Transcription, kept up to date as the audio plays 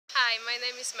Hi, my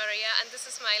name is Maria and this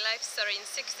is my life story in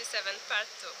 60 seconds, part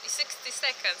 2.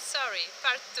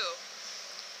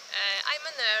 I'm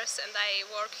a nurse and I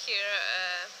work here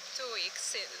 2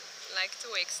 weeks, like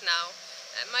 2 weeks now.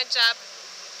 My job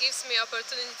gives me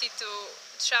opportunity to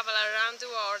travel around the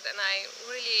world and I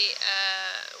really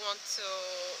want to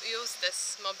use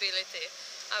this mobility.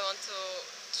 I want to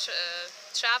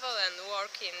travel and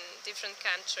work in different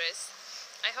countries.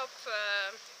 I hope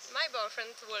my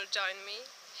boyfriend will join me.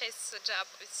 His job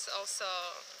is also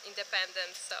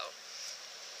independent, so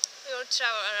we will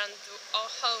travel around the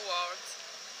whole world.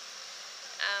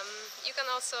 You can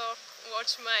also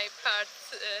watch my part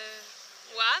 1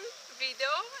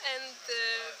 video and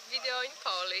video in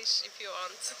Polish if you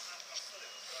want.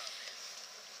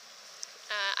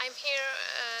 I'm here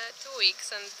 2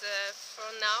 weeks and for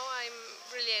now I'm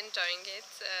really enjoying it.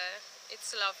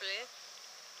 It's lovely.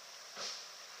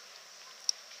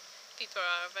 People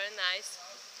are very nice,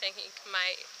 taking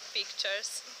my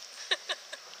pictures.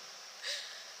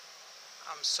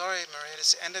 I'm sorry, Maria,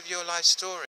 it's the end of your life story.